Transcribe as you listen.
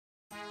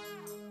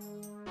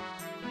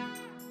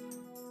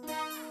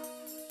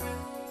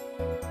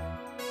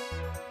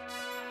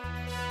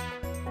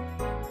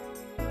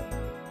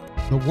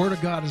The Word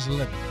of God is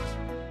living.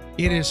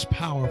 It is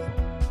powerful,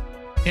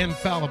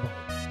 infallible,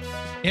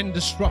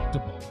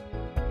 indestructible,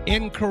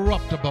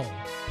 incorruptible,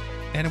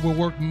 and it will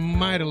work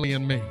mightily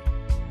in me.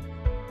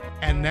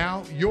 And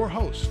now, your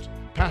host,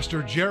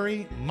 Pastor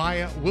Jerry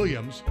Miah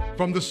Williams,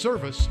 from the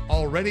service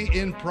already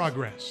in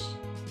progress.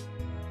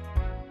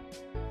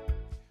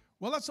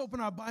 Well, let's open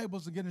our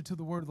Bibles and get into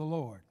the Word of the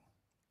Lord.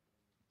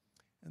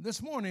 And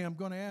this morning, I'm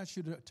going to ask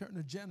you to turn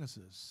to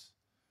Genesis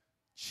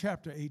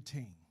chapter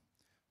 18.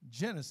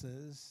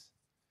 Genesis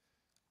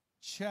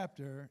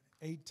chapter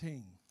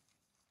 18.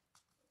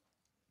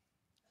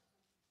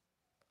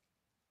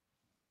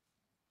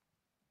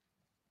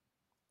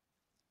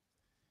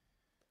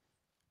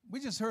 We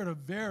just heard a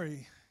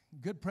very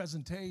good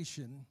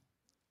presentation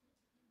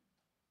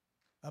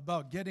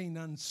about getting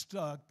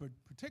unstuck, but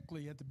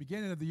particularly at the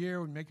beginning of the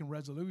year when making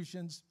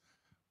resolutions.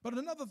 But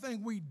another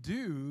thing we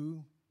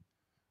do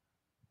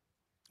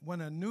when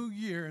a new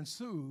year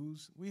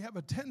ensues, we have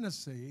a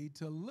tendency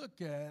to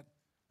look at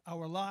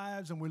our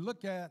lives and we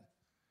look at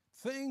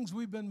things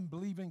we've been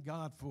believing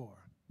God for.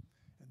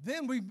 And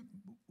then we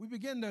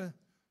begin to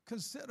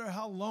consider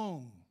how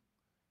long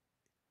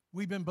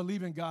we've been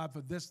believing God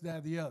for this,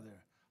 that, the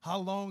other. How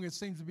long it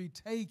seems to be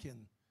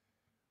taken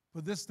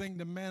for this thing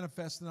to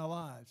manifest in our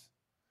lives.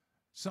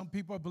 Some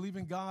people are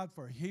believing God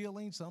for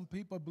healing. Some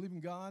people are believing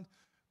God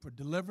for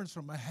deliverance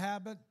from a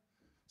habit.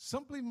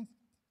 Some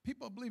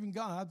people are believing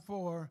God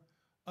for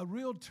a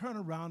real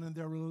turnaround in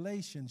their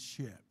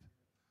relationship.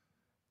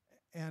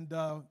 And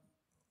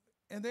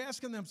they're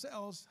asking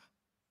themselves,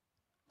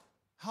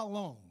 how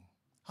long?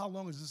 How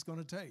long is this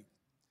going to take?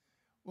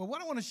 Well, what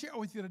I want to share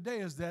with you today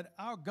is that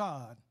our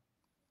God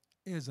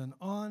is an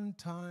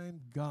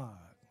on-time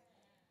God.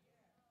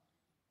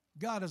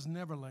 God is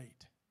never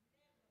late.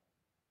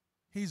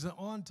 He's an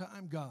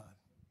on-time God.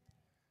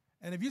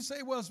 And if you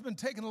say, well, it's been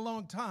taking a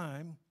long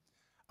time,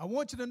 I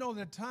want you to know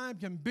that time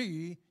can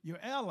be your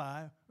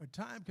ally or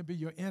time can be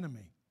your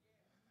enemy.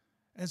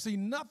 And see,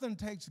 nothing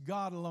takes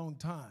God a long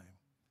time.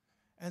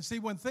 And see,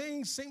 when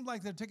things seem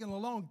like they're taking a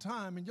long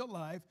time in your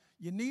life,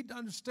 you need to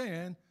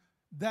understand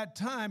that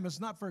time is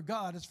not for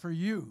God, it's for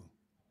you.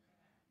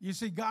 You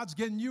see, God's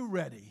getting you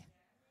ready.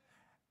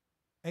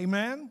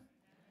 Amen?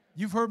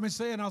 You've heard me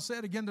say, and I'll say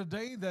it again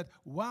today, that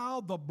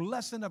while the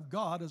blessing of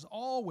God is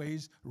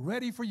always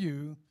ready for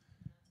you,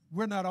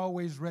 we're not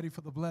always ready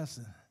for the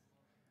blessing.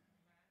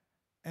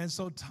 And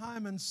so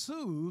time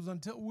ensues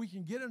until we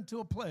can get into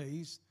a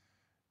place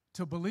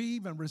to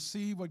believe and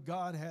receive what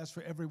God has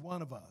for every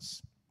one of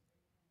us.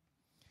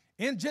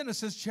 In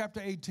Genesis chapter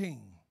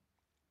 18,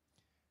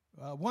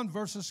 one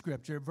verse of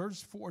scripture,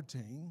 verse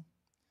 14,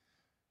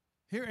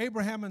 here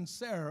Abraham and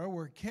Sarah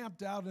were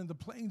camped out in the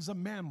plains of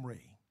Mamre.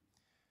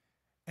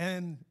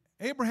 And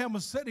Abraham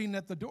was sitting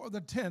at the door of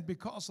the tent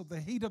because of the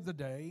heat of the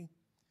day,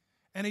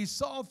 and he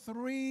saw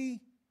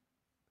three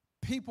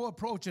people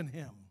approaching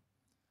him.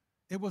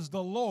 It was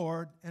the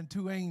Lord and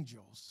two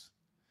angels.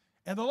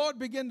 And the Lord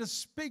began to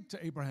speak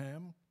to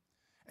Abraham,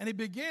 and he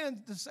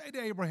began to say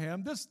to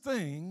Abraham, this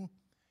thing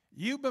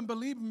you've been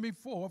believing me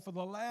for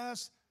the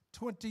last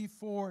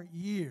 24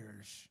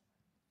 years,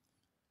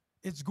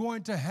 it's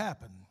going to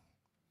happen.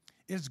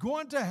 It's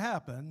going to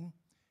happen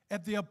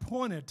at the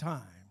appointed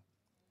time.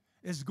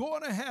 It's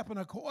going to happen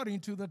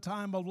according to the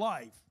time of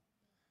life.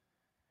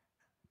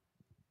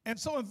 And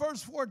so in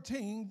verse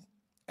 14,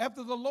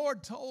 after the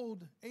Lord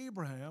told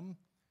Abraham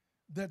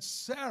that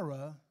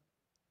Sarah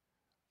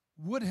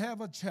would have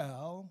a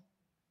child,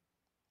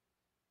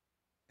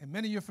 and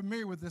many of you are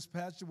familiar with this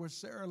passage where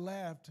Sarah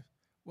laughed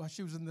while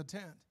she was in the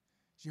tent.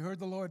 She heard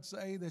the Lord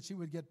say that she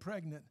would get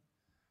pregnant.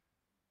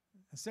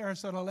 And Sarah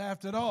sort of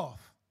laughed it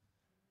off,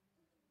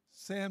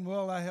 saying,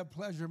 well, I have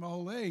pleasure in my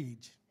old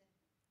age.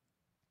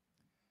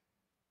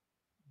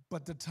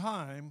 But the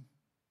time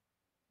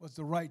was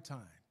the right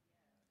time.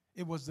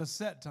 It was the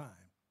set time.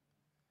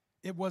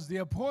 It was the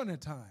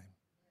appointed time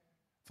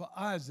for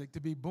Isaac to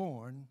be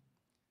born,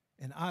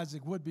 and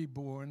Isaac would be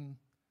born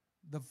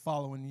the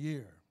following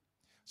year.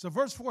 So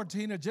verse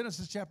 14 of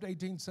Genesis chapter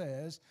 18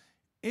 says,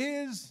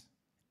 is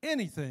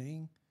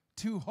anything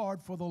too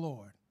hard for the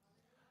Lord?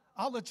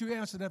 I'll let you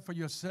answer that for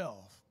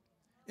yourself.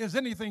 Is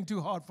anything too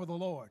hard for the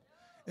Lord?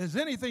 Is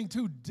anything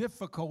too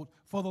difficult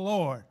for the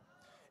Lord?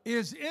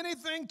 Is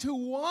anything too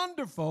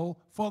wonderful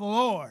for the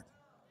Lord?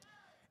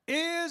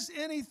 Is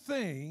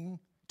anything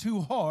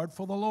too hard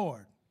for the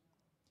Lord?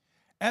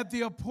 At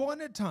the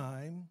appointed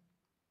time,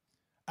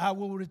 I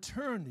will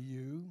return to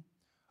you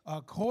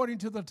according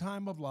to the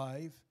time of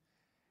life,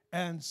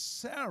 and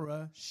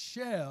Sarah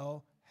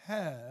shall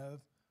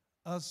have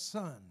a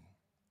son.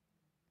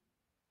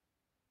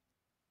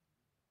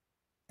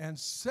 And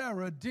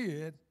Sarah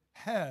did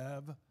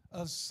have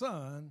a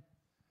son,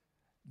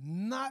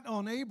 not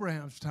on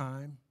Abraham's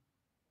time,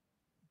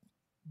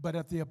 but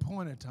at the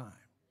appointed time.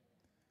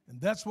 And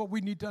that's what we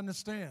need to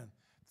understand.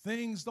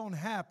 Things don't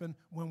happen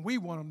when we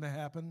want them to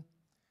happen.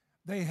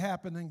 They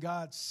happen in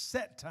God's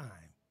set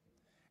time.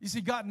 You see,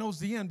 God knows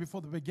the end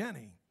before the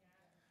beginning.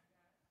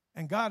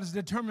 And God has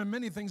determined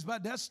many things by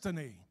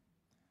destiny.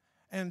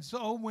 And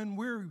so when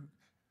we're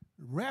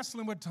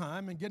wrestling with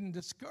time and getting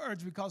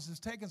discouraged because it's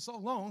taking so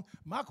long,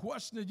 my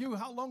question to you,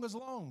 how long is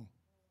long?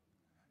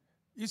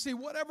 You see,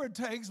 whatever it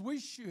takes, we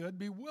should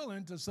be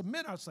willing to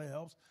submit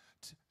ourselves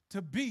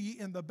to be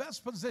in the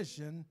best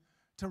position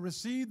to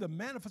receive the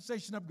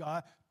manifestation of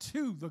God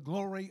to the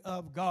glory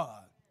of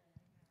God.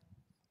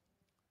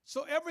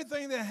 So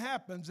everything that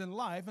happens in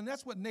life, and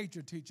that's what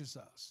nature teaches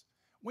us.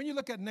 When you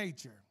look at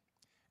nature,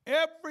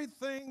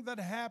 everything that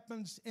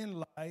happens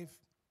in life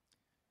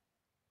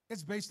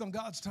is based on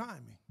God's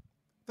timing.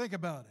 Think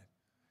about it.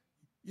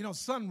 You know,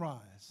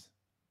 sunrise,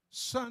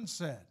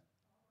 sunset,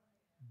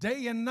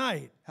 day and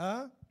night,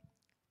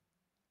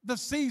 the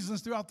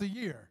seasons throughout the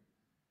year.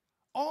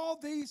 All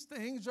these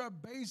things are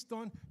based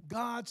on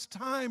God's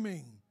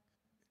timing.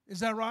 Is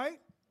that right?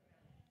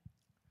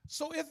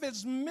 So if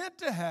it's meant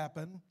to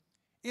happen,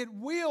 it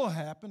will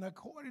happen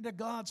according to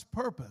God's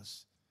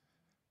purpose.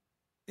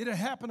 It'll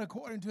happen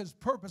according to his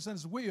purpose and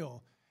his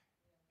will,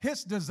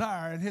 his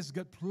desire and his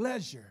good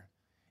pleasure.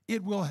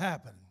 It will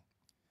happen.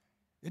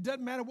 It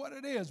doesn't matter what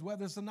it is,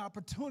 whether it's an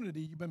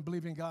opportunity you've been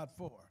believing God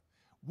for,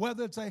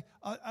 whether it's a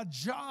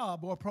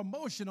job or a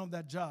promotion on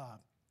that job.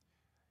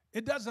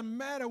 It doesn't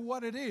matter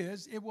what it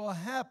is, it will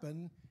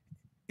happen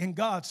in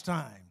God's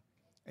time.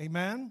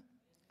 Amen?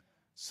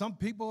 Some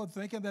people are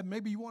thinking that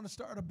maybe you want to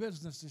start a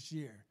business this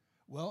year.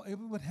 Well, if it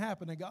would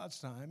happen in God's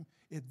time,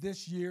 if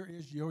this year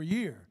is your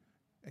year.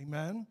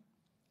 Amen?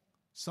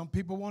 Some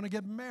people want to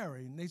get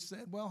married, and they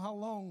said, well, how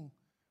long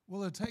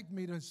will it take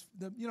me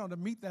to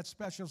meet that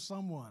special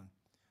someone?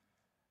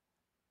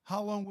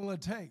 How long will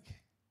it take?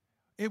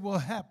 It will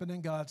happen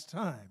in God's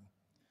time.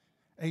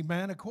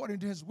 Amen? According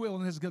to his will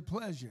and his good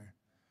pleasure.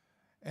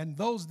 And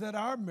those that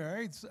are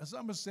married,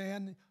 some are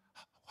saying,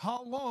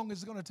 how long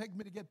is it going to take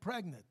me to get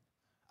pregnant?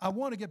 I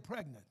want to get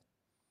pregnant.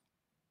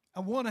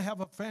 I want to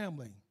have a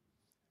family.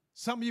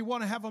 Some of you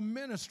want to have a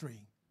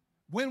ministry.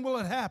 When will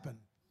it happen?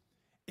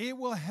 It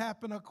will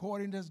happen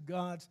according to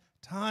God's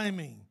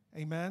timing.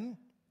 Amen?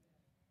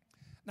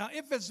 Now,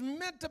 if it's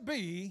meant to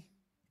be,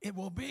 it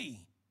will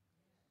be.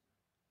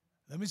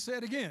 Let me say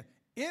it again.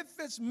 If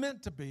it's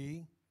meant to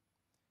be,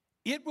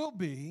 it will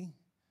be,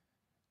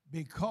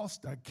 because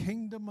the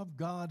kingdom of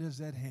God is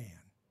at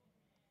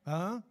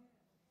hand.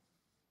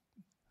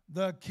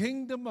 The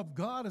kingdom of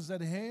God is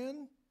at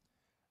hand,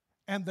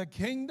 and the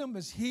kingdom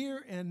is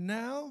here and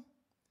now,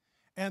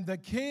 and the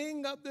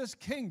king of this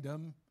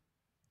kingdom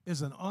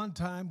is an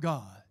on-time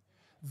God.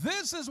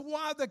 This is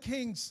why the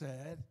king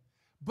said,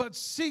 but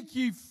seek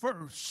ye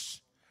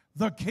first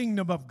the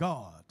kingdom of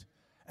God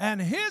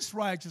and his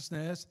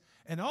righteousness,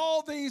 and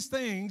all these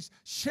things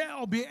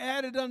shall be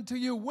added unto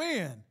you.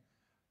 When?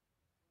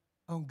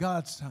 On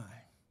God's time.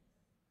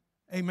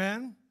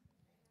 Amen?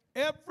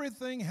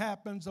 Everything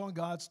happens on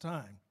God's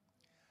time.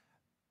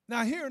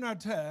 Now, here in our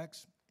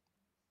text,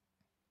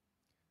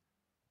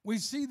 we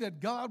see that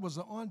God was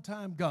an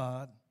on-time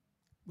God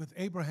with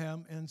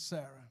Abraham and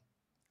Sarah.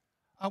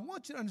 I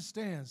want you to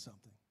understand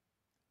something.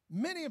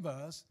 Many of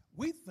us,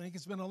 we think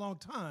it's been a long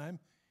time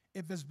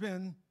if it's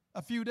been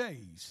a few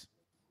days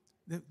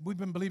that we've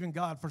been believing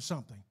God for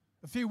something,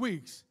 a few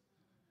weeks.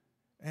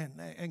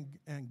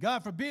 And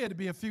God forbid to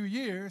be a few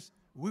years,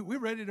 we're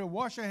ready to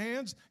wash our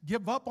hands,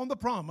 give up on the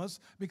promise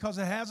because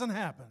it hasn't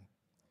happened.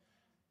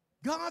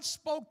 God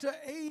spoke to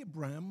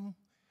Abram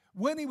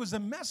when he was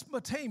in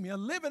Mesopotamia,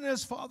 living in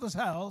his father's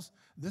house.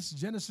 This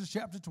is Genesis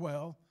chapter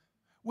 12.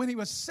 When he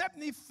was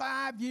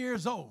 75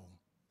 years old,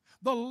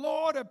 the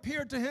Lord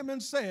appeared to him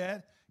and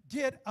said,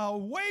 get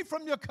away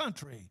from your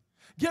country.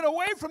 Get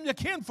away from your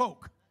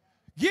kinfolk.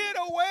 Get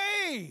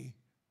away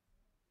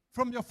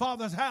from your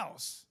father's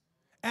house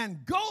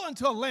and go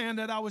into a land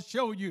that I will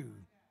show you.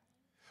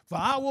 For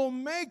I will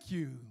make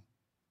you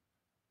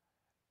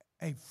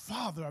a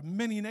father of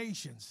many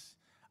nations.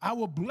 I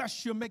will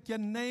bless you, make your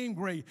name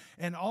great,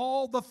 and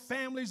all the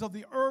families of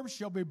the earth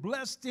shall be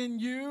blessed in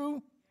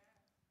you.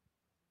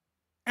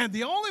 And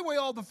the only way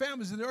all the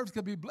families of the earth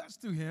could be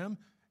blessed through him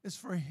is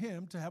for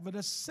him to have a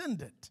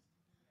descendant.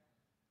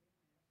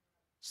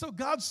 So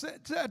God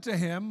said to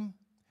him,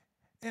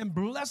 and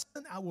blessing,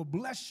 I will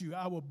bless you.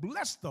 I will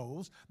bless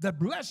those that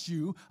bless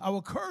you. I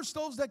will curse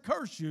those that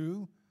curse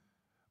you.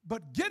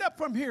 But get up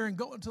from here and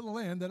go into the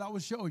land that I will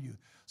show you.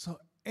 So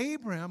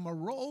Abraham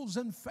arose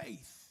in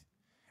faith,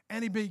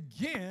 and he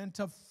began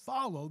to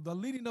follow the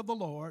leading of the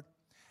Lord.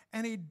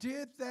 And he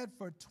did that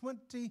for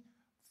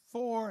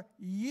 24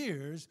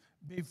 years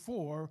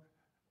before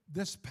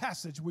this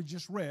passage we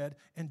just read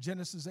in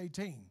Genesis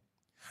 18.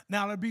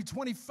 Now it'll be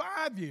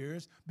 25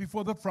 years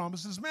before the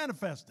promise is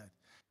manifested.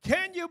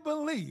 Can you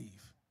believe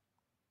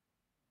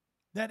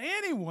that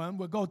anyone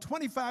would go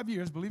 25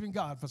 years believing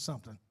God for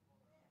something?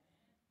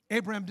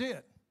 Abraham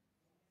did.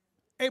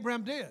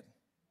 Abraham did.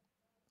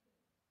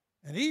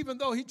 And even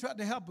though he tried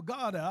to help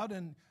God out,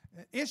 and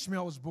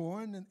Ishmael was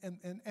born,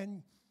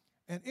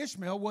 and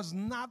Ishmael was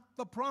not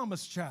the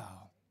promised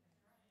child.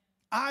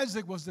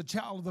 Isaac was the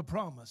child of the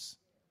promise.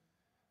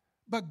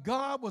 But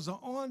God was an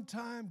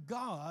on-time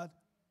God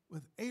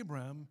with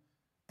Abraham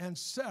and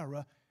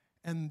Sarah,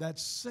 and that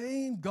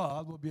same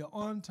God will be an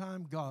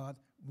on-time God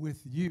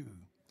with you.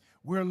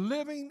 We're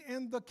living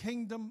in the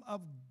kingdom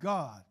of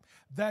God.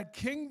 That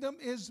kingdom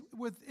is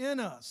within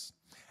us.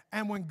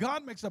 And when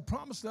God makes a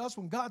promise to us,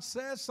 when God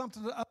says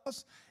something to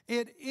us,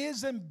 it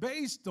isn't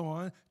based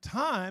on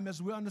time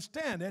as we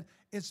understand it.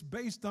 It's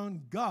based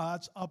on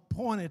God's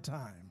appointed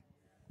time.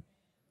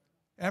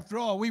 After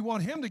all, we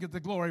want him to get the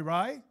glory,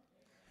 right?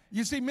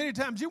 You see, many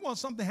times you want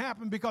something to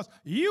happen because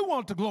you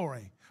want the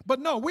glory. But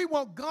no, we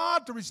want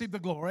God to receive the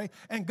glory,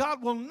 and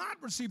God will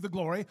not receive the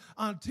glory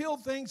until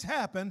things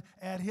happen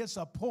at his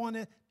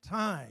appointed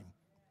time.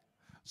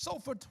 So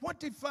for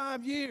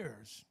 25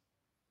 years,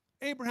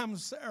 Abraham and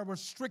Sarah were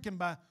stricken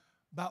by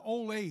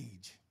old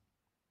age.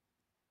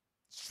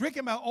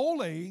 Stricken by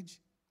old age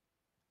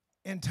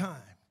and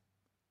time.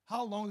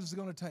 How long is it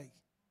going to take?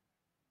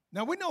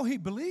 Now, we know he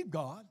believed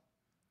God.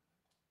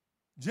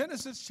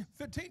 Genesis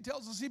 15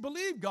 tells us he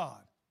believed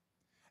God.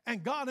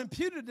 And God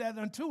imputed that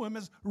unto him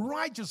as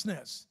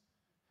righteousness.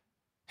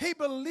 He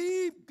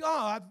believed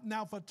God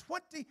now for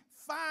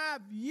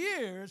 25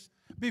 years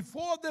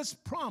before this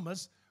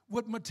promise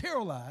would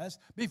materialize,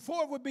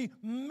 before it would be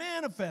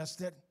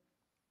manifested.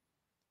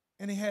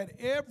 And he had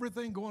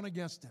everything going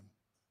against him.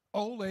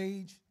 Old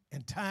age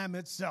and time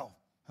itself.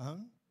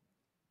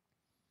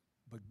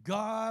 But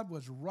God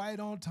was right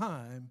on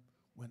time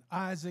when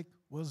Isaac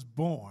was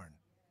born.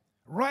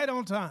 Right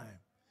on time.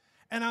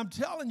 And I'm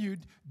telling you,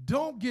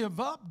 don't give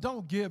up,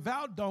 don't give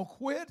out, don't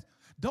quit.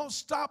 Don't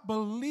stop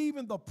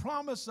believing the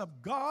promise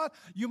of God.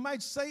 You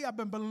might say, I've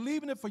been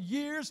believing it for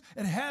years.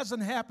 It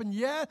hasn't happened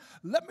yet.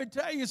 Let me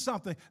tell you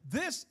something.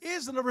 This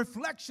isn't a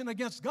reflection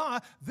against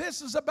God.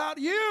 This is about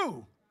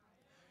you.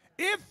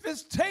 If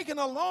it's taken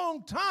a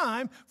long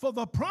time for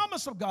the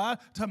promise of God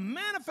to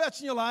manifest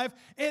in your life,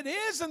 it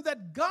isn't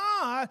that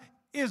God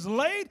is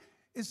late.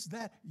 It's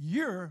that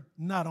you're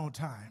not on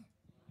time.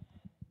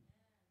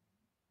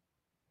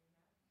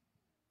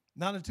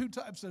 Now, there are two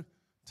types of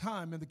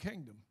time in the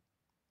kingdom.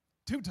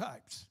 Two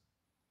types.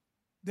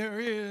 There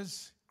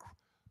is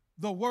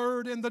the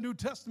word in the New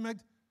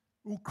Testament,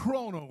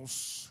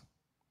 chronos.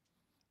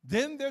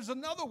 Then there's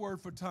another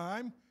word for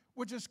time,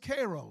 which is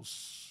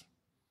kairos.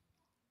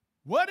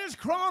 What is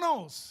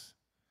chronos?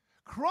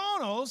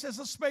 Chronos is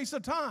a space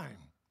of time.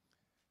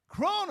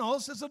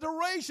 Chronos is a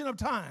duration of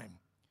time.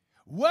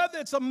 Whether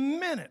it's a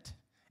minute,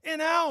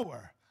 an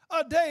hour,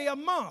 a day, a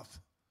month,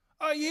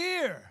 a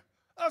year,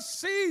 a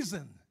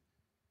season,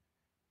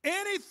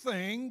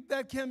 anything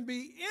that can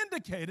be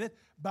indicated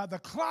by the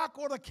clock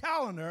or the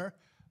calendar,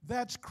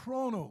 that's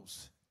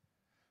chronos.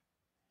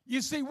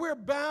 You see, we're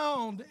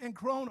bound in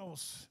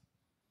chronos.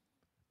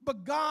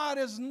 But God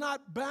is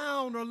not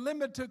bound or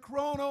limited to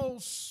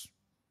chronos.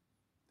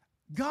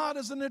 God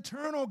is an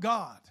eternal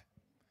God.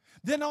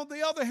 Then on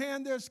the other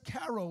hand, there's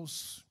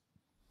kairos.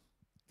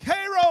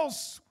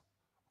 Kairos,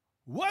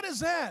 what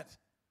is that?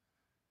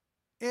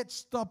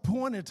 It's the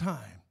appointed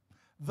time,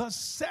 the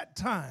set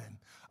time,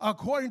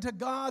 according to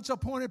God's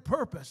appointed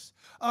purpose,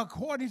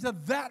 according to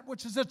that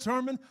which is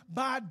determined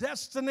by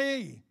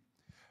destiny.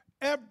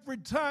 Every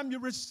time you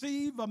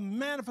receive a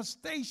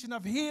manifestation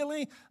of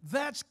healing,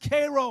 that's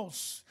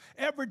kairos.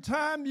 Every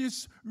time you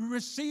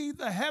receive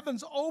the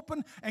heavens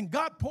open and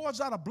God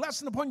pours out a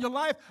blessing upon your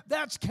life,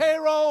 that's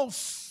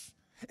kairos.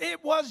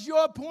 It was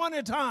your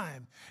appointed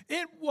time.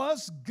 It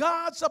was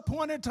God's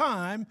appointed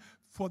time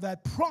for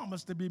that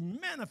promise to be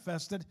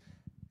manifested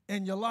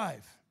in your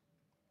life.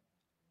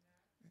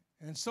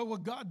 And so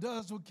what God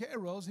does with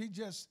kairos, he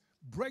just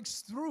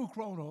breaks through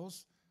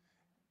chronos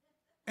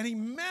and he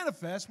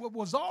manifests what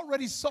was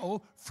already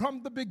so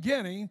from the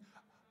beginning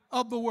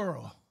of the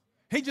world.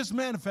 He just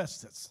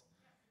manifests it.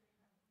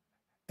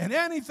 And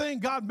anything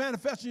God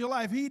manifests in your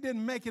life, he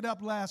didn't make it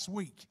up last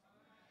week.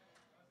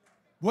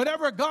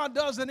 Whatever God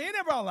does in any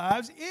of our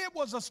lives, it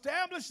was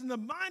established in the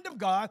mind of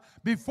God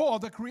before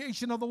the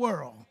creation of the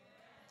world.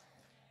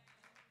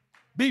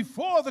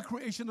 Before the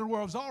creation of the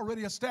world was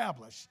already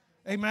established.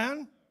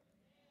 Amen?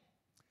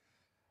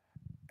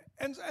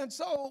 And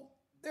so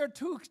there are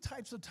two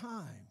types of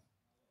time.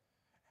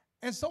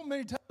 And so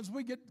many times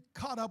we get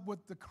caught up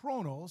with the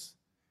chronos,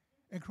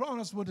 and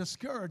chronos will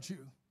discourage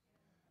you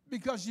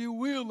because you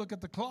will look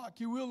at the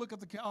clock, you will look at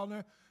the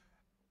calendar,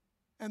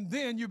 and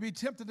then you'll be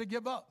tempted to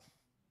give up.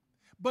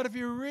 But if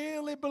you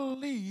really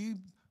believe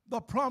the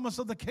promise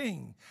of the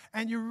King,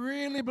 and you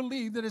really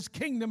believe that his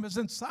kingdom is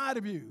inside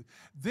of you,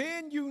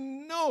 then you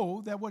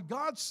know that what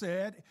God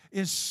said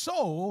is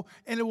so,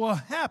 and it will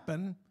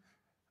happen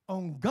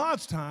on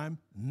God's time,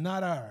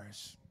 not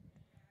ours.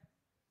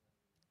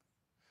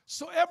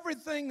 So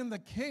everything in the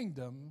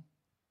kingdom,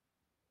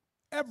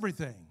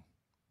 everything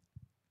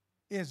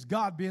is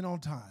God being on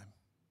time.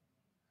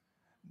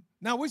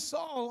 Now we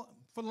saw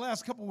for the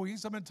last couple of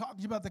weeks, I've been talking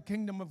to you about the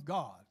kingdom of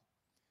God.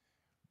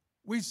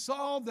 We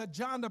saw that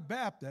John the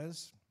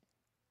Baptist,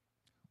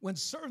 when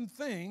certain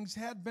things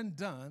had been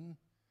done,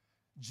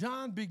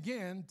 John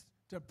began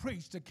to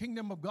preach the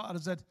kingdom of God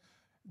is at,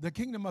 the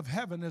kingdom of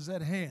heaven is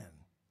at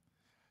hand.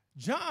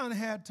 John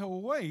had to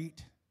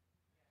wait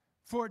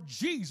for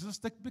Jesus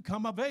to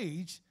become of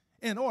age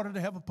in order to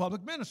have a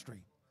public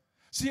ministry.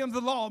 See, under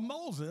the law of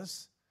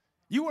Moses,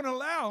 You weren't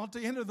allowed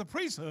to enter the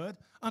priesthood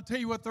until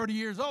you were 30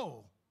 years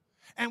old.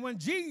 And when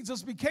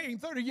Jesus became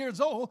 30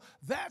 years old,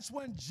 that's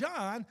when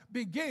John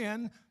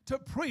began to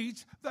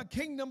preach the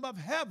kingdom of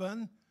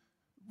heaven,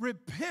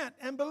 repent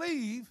and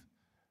believe.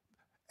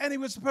 And he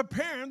was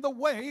preparing the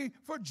way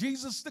for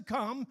Jesus to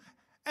come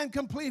and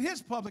complete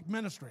his public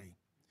ministry.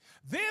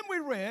 Then we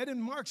read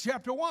in Mark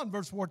chapter 1,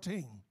 verse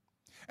 14,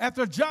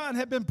 after John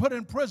had been put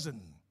in prison,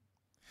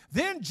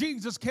 then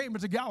Jesus came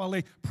into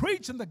Galilee,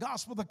 preaching the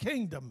gospel of the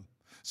kingdom,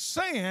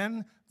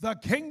 saying, the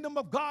kingdom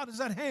of God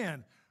is at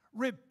hand.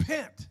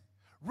 Repent,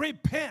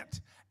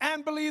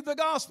 and believe the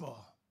gospel.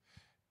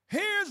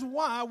 Here's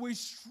why we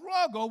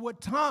struggle with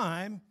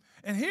time,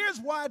 and here's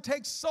why it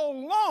takes so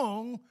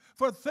long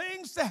for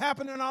things to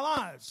happen in our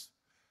lives.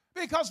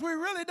 Because we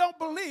really don't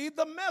believe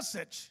the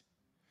message.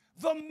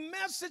 The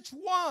message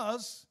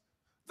was,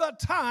 the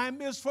time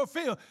is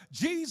fulfilled.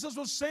 Jesus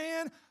was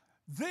saying,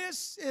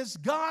 this is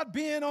God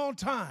being on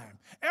time.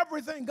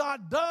 Everything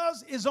God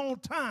does is on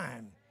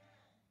time.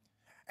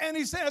 And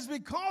he says,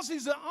 because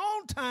he's an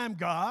on-time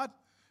God,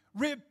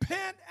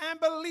 repent and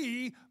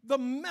believe the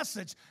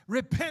message.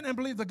 Repent and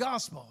believe the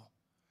gospel.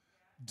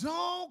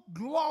 Don't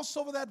gloss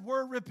over that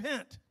word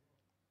repent.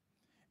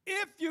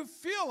 If you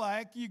feel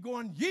like you're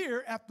going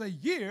year after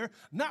year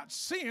not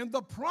seeing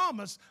the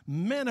promise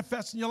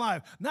manifest in your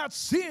life, not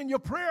seeing your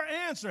prayer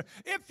answer,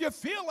 if you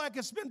feel like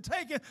it's been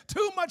taking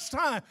too much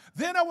time,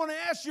 then I want to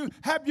ask you,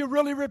 have you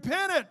really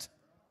repented?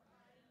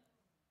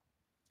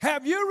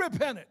 Have you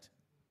repented?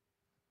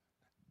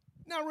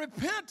 Now,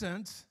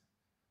 repentance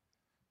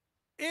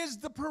is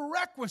the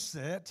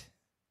prerequisite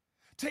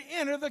to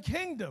enter the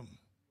kingdom.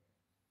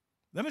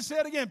 Let me say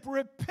it again.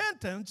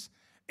 Repentance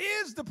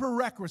is the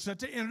prerequisite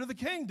to enter the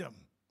kingdom.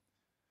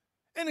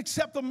 And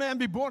except a man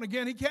be born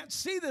again, he can't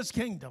see this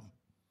kingdom.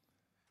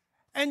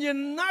 And you're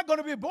not going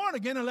to be born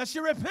again unless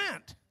you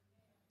repent.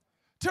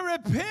 To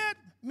repent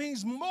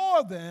means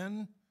more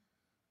than,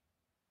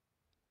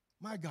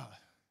 my God,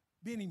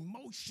 being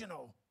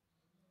emotional.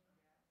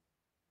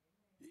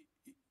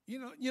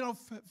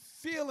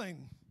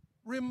 Feeling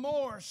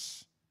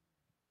remorse,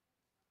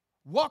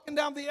 walking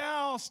down the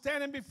aisle,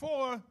 standing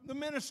before the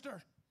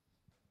minister,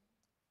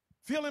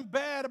 feeling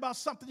bad about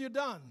something you've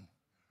done.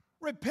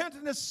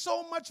 Repentance is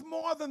so much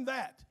more than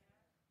that.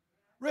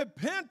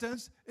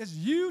 Repentance is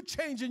you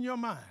changing your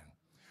mind.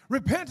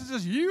 Repentance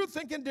is you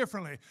thinking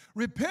differently.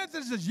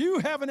 Repentance is you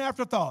having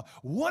afterthought.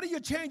 What are you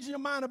changing your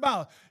mind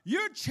about?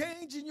 You're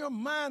changing your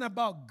mind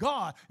about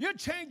God. You're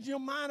changing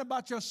your mind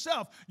about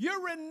yourself. You're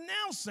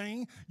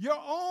renouncing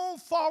your own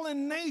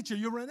fallen nature.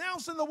 You're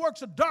renouncing the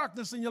works of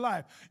darkness in your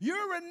life.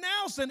 You're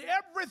renouncing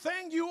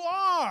everything you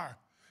are.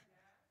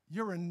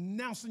 You're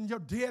renouncing your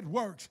dead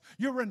works.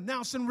 You're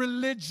renouncing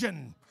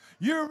religion.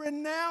 You're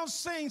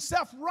renouncing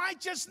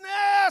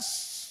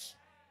self-righteousness.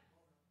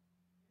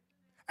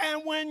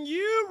 And when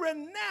you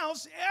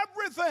renounce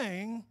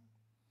everything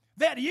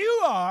that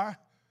you are,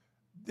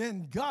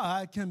 then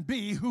God can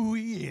be who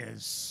he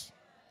is.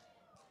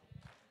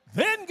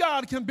 Then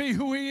God can be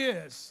who he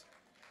is.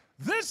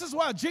 This is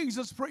why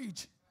Jesus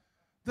preached,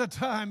 the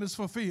time is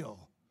fulfilled.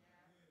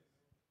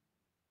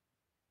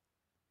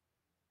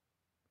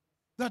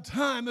 The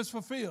time is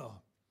fulfilled.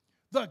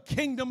 The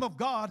kingdom of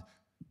God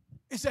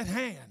is at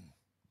hand.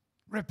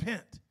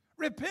 Repent.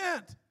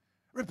 Repent.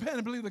 Repent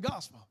and believe the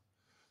gospel.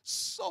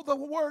 So the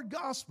word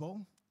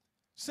gospel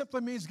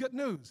simply means good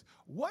news.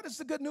 What is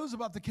the good news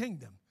about the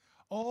kingdom?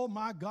 Oh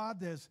my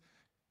God, there's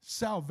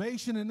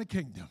salvation in the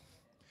kingdom.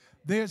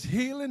 There's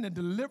healing and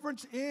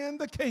deliverance in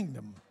the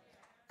kingdom.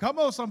 Come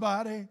on,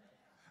 somebody.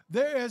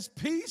 There is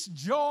peace,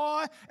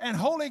 joy, and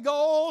Holy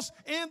Ghost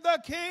in the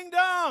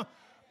kingdom.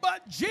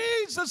 But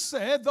Jesus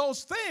said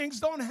those things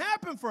don't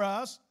happen for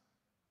us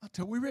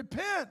until we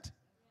repent.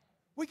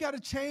 We got to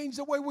change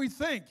the way we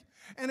think.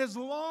 And as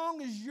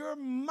long as your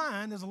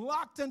mind is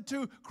locked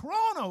into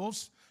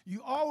chronos,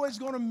 you're always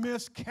going to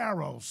miss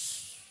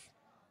kairos.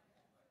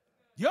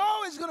 You're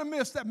always going to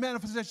miss that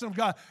manifestation of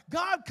God.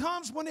 God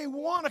comes when he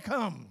wants to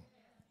come.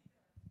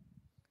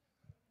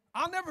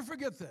 I'll never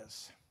forget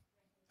this.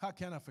 How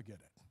can I forget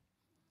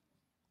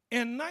it?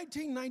 In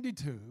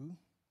 1992,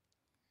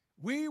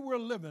 we were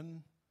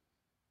living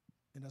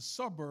in a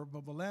suburb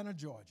of Atlanta,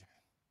 Georgia.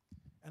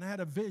 And I had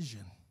a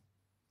vision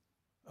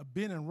of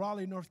being in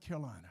Raleigh, North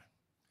Carolina.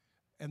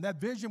 And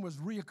that vision was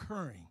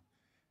reoccurring.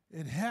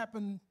 It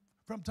happened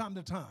from time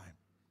to time.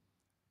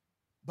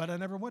 But I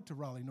never went to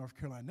Raleigh, North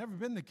Carolina. Never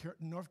been to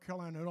North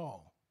Carolina at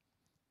all.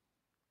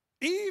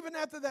 Even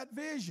after that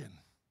vision,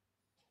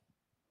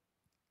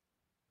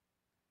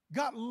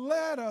 God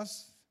led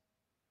us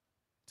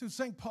to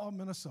St. Paul,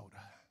 Minnesota.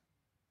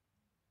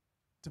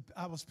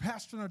 I was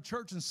pastoring a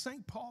church in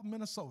St. Paul,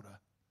 Minnesota.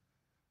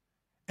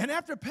 And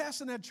after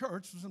pastoring that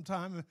church for some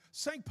time in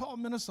St. Paul,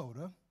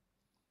 Minnesota,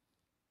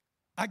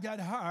 I got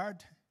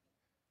hired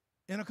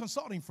in a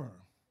consulting firm.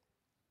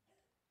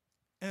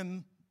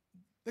 And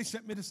they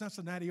sent me to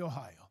Cincinnati,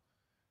 Ohio.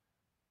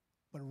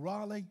 But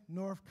Raleigh,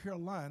 North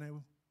Carolina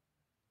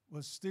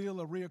was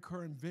still a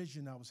reoccurring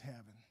vision I was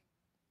having.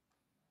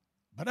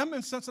 But I'm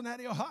in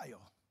Cincinnati, Ohio,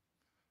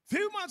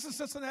 Few months in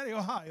Cincinnati,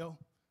 Ohio,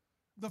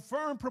 the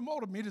firm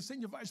promoted me to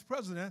senior vice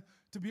president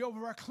to be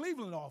over our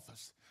Cleveland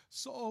office.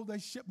 So they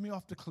shipped me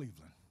off to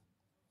Cleveland.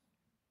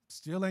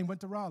 Still ain't went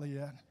to Raleigh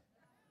yet.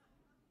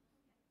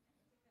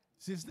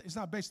 See, it's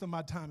not based on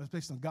my time, it's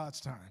based on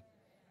God's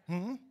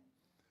time.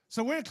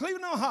 So we're in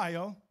Cleveland,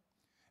 Ohio,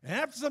 and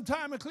after some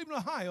time in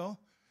Cleveland, Ohio,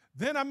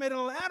 then I made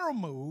a lateral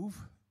move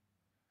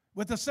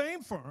with the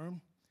same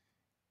firm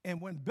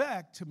and went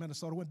back to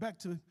Minnesota, went back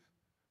to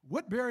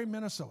Woodbury,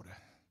 Minnesota.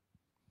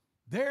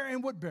 There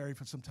in Woodbury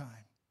for some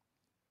time.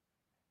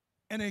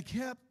 And it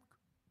kept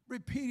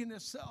repeating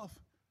itself,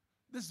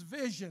 this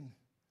vision,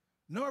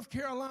 North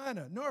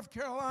Carolina, North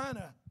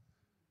Carolina.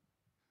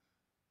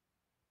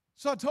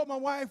 So I told my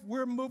wife,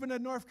 we're moving to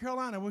North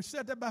Carolina. We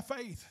said that by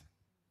faith,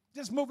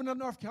 just moving to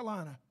North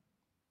Carolina.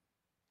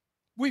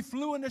 We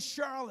flew into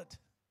Charlotte.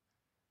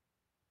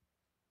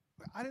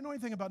 I didn't know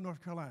anything about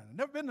North Carolina,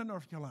 never been to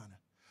North Carolina.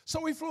 So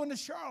we flew into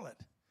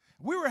Charlotte.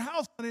 We were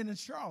house hunting in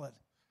Charlotte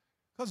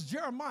because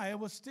Jeremiah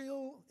was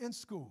still in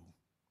school.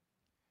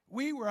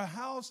 We were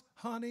house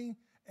hunting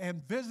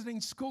and visiting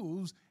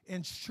schools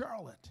in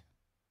Charlotte.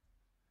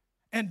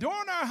 And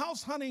during our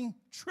house hunting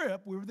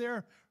trip, we were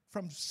there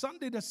from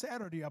Sunday to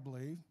Saturday, I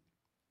believe,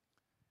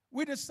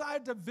 we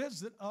decided to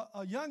visit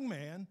a young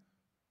man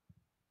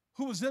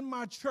who was in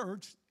my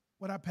church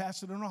when I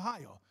pastored in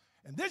Ohio.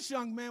 And this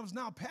young man was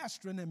now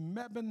pastoring in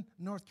Mebane,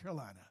 North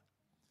Carolina.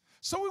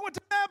 So we went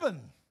to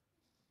Mebane.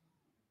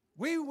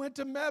 We went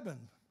to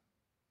Mebane.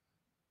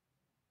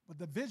 But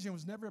the vision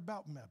was never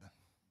about Mebane.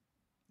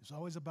 It was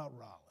always about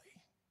Raleigh.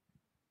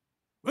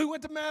 We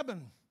went to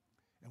Mebane,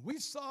 and we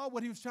saw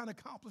what he was trying to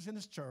accomplish in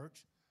his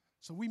church,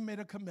 so we made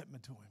a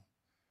commitment to him.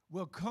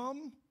 We'll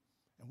come,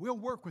 and we'll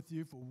work with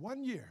you for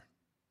 1 year.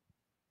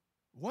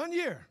 1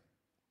 year.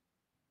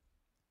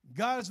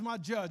 God is my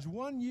judge.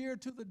 1 year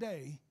to the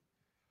day,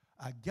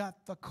 I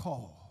got the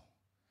call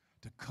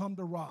to come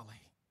to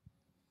Raleigh.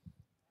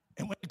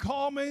 And when he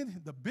called me,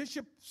 the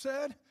bishop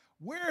said,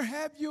 "Where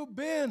have you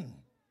been?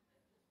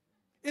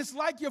 It's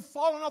like you've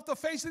fallen off the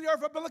face of the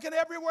earth. I've been looking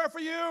everywhere for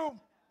you.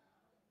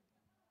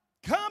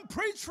 Come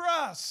preach for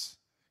us."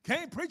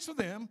 Came preach for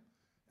them,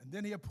 and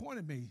then he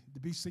appointed me to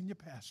be senior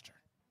pastor.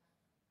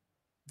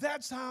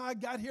 That's how I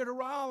got here to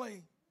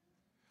Raleigh.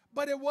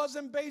 But it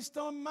wasn't based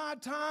on my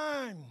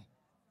time.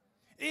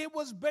 It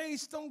was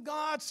based on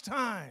God's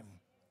time.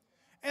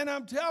 And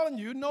I'm telling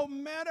you, no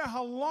matter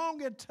how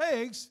long it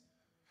takes,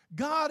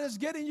 God is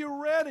getting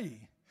you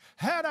ready.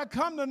 Had I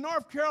come to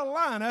North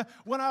Carolina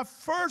when I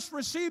first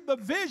received the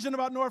vision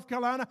about North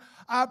Carolina,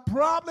 I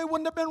probably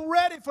wouldn't have been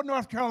ready for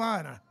North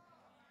Carolina.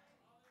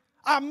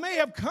 I may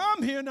have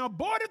come here and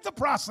aborted the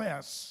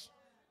process.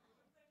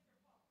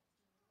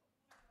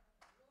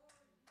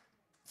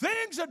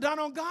 Things are done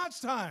on God's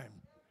time,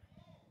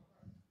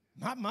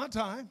 not my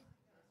time.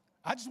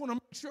 I just want to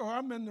make sure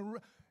I'm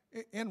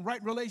in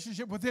right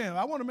relationship with Him.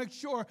 I want to make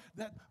sure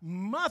that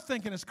my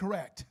thinking is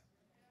correct,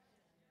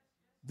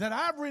 that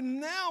I've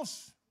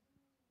renounced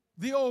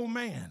the old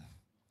man.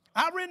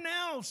 I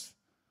renounce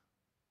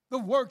the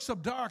works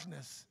of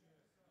darkness.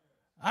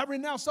 I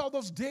renounce all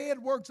those dead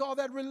works, all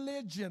that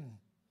religion.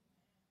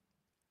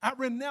 I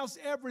renounce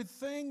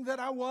everything that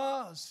I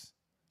was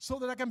so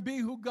that I can be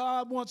who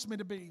God wants me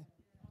to be.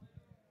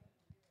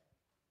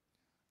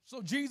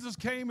 So Jesus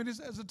came and He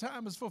says the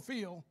time is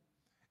fulfilled.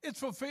 It's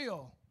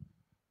fulfilled.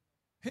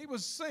 He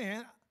was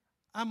saying,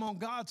 I'm on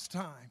God's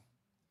time.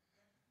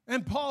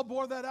 And Paul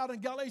bore that out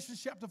in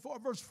Galatians chapter 4,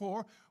 verse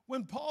 4,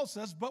 when Paul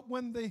says, but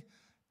when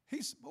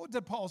what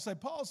did Paul say?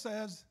 Paul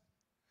says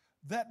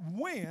that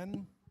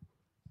when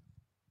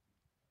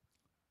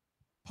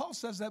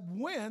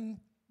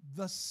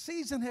the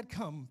season had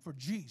come for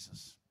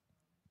Jesus,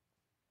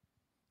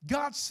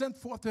 God sent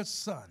forth His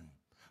Son,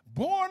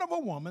 born of a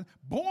woman,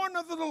 born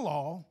under the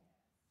law,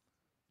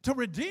 to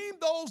redeem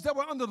those that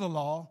were under the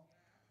law,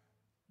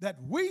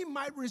 that we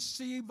might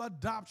receive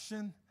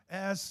adoption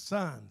as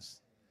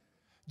sons.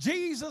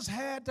 Jesus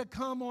had to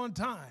come on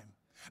time.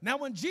 Now,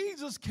 when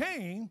Jesus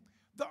came,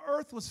 the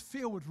earth was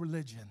filled with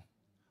religion.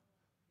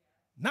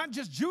 Not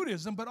just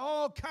Judaism, but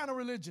all kind of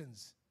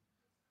religions.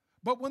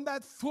 But when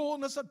that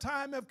fullness of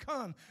time had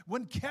come,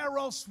 when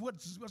Kairos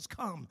was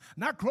come,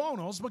 not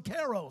Chronos, but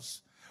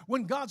Kairos,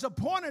 when God's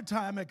appointed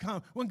time had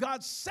come, when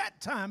God's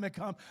set time had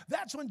come,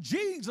 that's when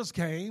Jesus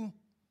came.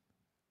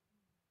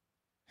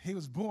 He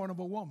was born of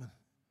a woman,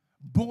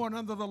 born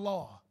under the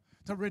law,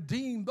 to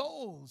redeem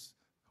those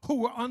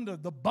who were under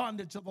the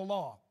bondage of the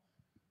law,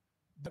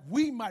 that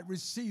we might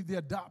receive the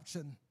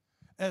adoption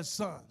as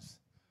sons.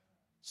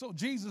 So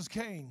Jesus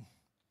came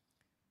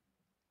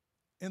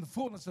in the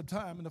fullness of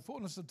time, and the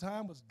fullness of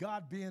time was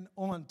God being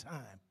on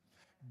time.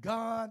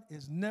 God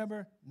is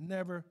never,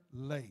 never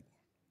late.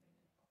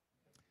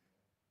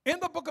 In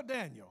the book of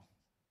Daniel,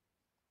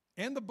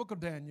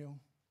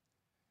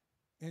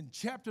 in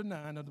chapter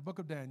 9 of the book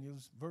of Daniel,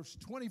 verse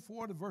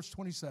 24 to verse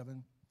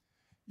 27,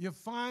 you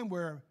find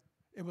where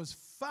it was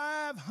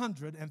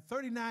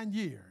 539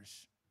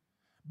 years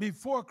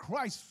before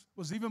Christ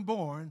was even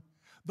born,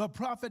 The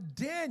prophet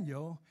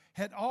Daniel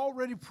had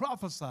already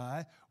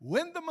prophesied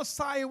when the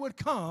Messiah would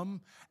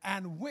come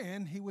and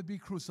when he would be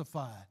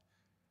crucified.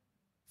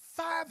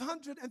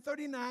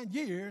 539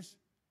 years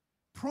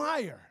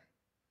prior.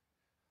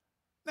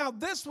 Now,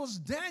 this was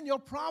Daniel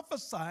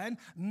prophesying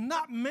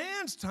not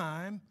man's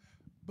time,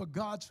 but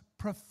God's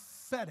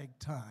prophetic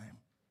time.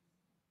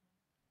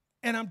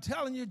 And I'm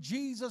telling you,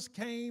 Jesus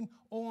came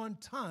on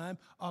time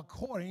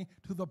according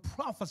to the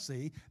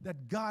prophecy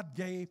that God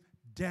gave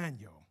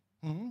Daniel.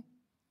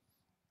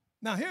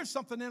 Now, here's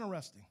something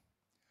interesting.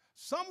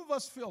 Some of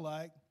us feel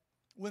like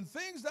when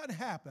things that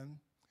happen,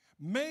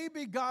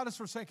 maybe God has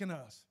forsaken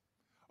us.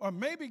 Or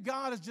maybe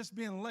God is just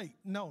being late.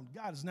 No,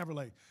 God is never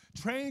late.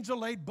 Trains are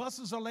late,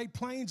 buses are late,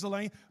 planes are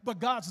late, but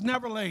God's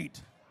never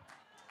late.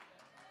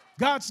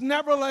 God's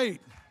never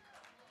late.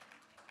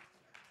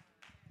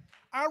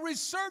 I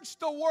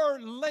researched the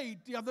word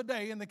late the other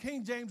day in the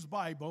King James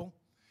Bible,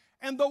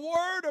 and the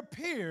word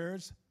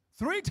appears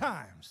 3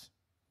 times.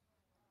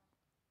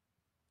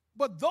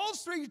 But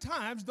those 3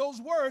 times,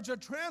 those words are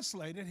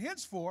translated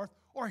henceforth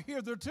or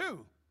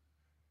hitherto.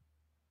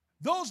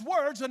 Those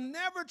words are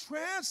never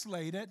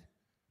translated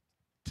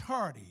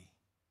tardy,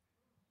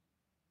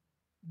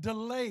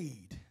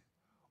 delayed,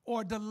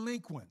 or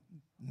delinquent.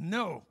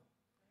 No.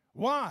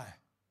 Why?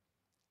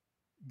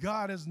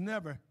 God is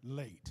never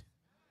late.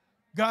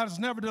 God is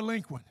never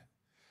delinquent.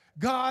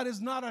 God is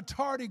not a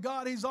tardy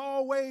God. He's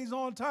always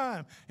on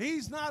time.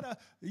 He's not a,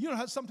 you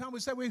know, sometimes we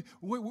say we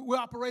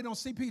operate on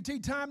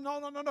CPT time.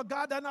 No.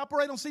 God doesn't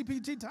operate on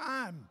CPT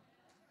time.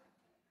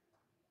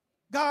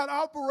 God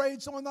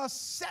operates on a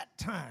set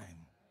time.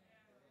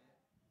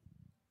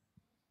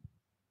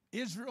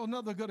 Israel,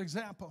 another good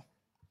example.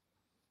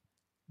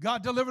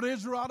 God delivered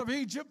Israel out of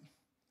Egypt.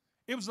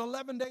 It was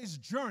 11 days'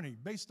 journey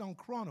based on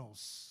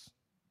chronos.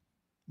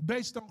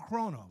 Based on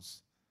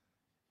chronos.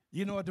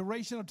 You know, a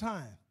duration of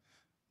time.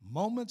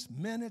 Moments,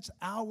 minutes,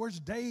 hours,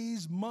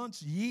 days,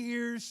 months,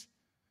 years.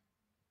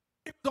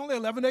 It was only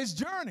 11 days'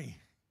 journey.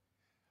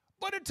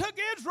 But it took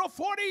Israel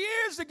 40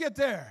 years to get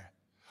there.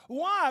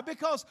 Why?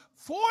 Because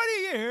 40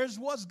 years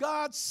was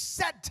God's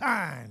set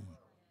time.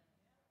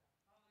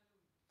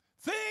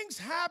 Things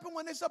happen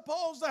when they're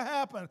supposed to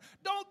happen.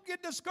 Don't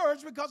get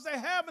discouraged because they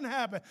haven't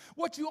happened.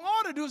 What you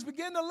ought to do is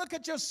begin to look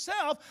at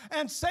yourself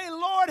and say,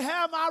 Lord,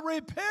 have I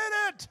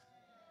repented?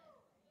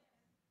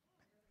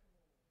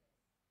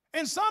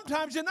 And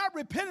sometimes you're not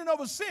repenting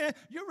over sin.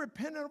 You're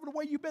repenting over the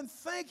way you've been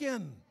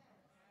thinking.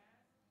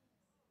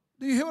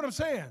 Do you hear what I'm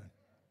saying?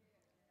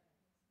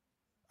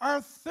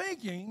 Our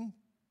thinking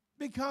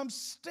becomes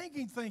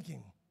stinking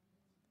thinking.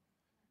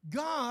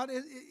 God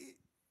is,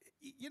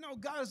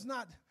 God is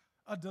not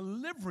a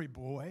delivery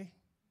boy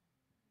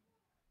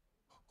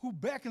who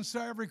beckons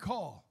to every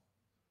call.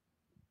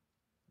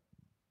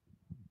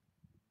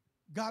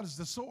 God is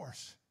the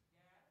source.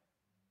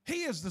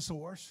 He is the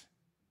source.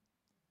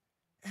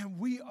 And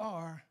we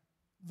are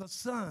the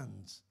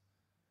sons.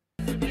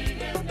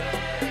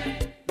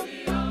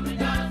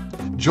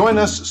 Join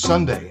us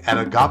Sunday at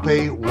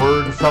Agape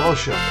Word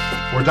Fellowship,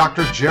 where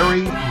Dr.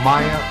 Jerry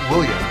Miah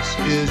Williams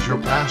is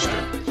your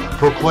pastor,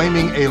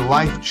 proclaiming a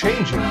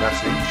life-changing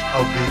message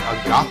of the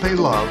agape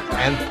love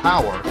and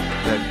power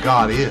that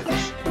God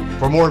is.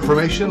 For more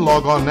information,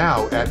 log on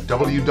now at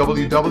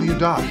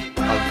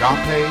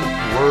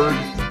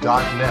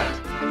www.agapeword.net,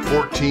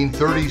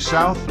 1430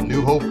 South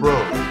New Hope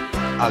Road.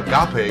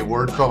 Agape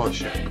Word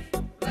Fellowship.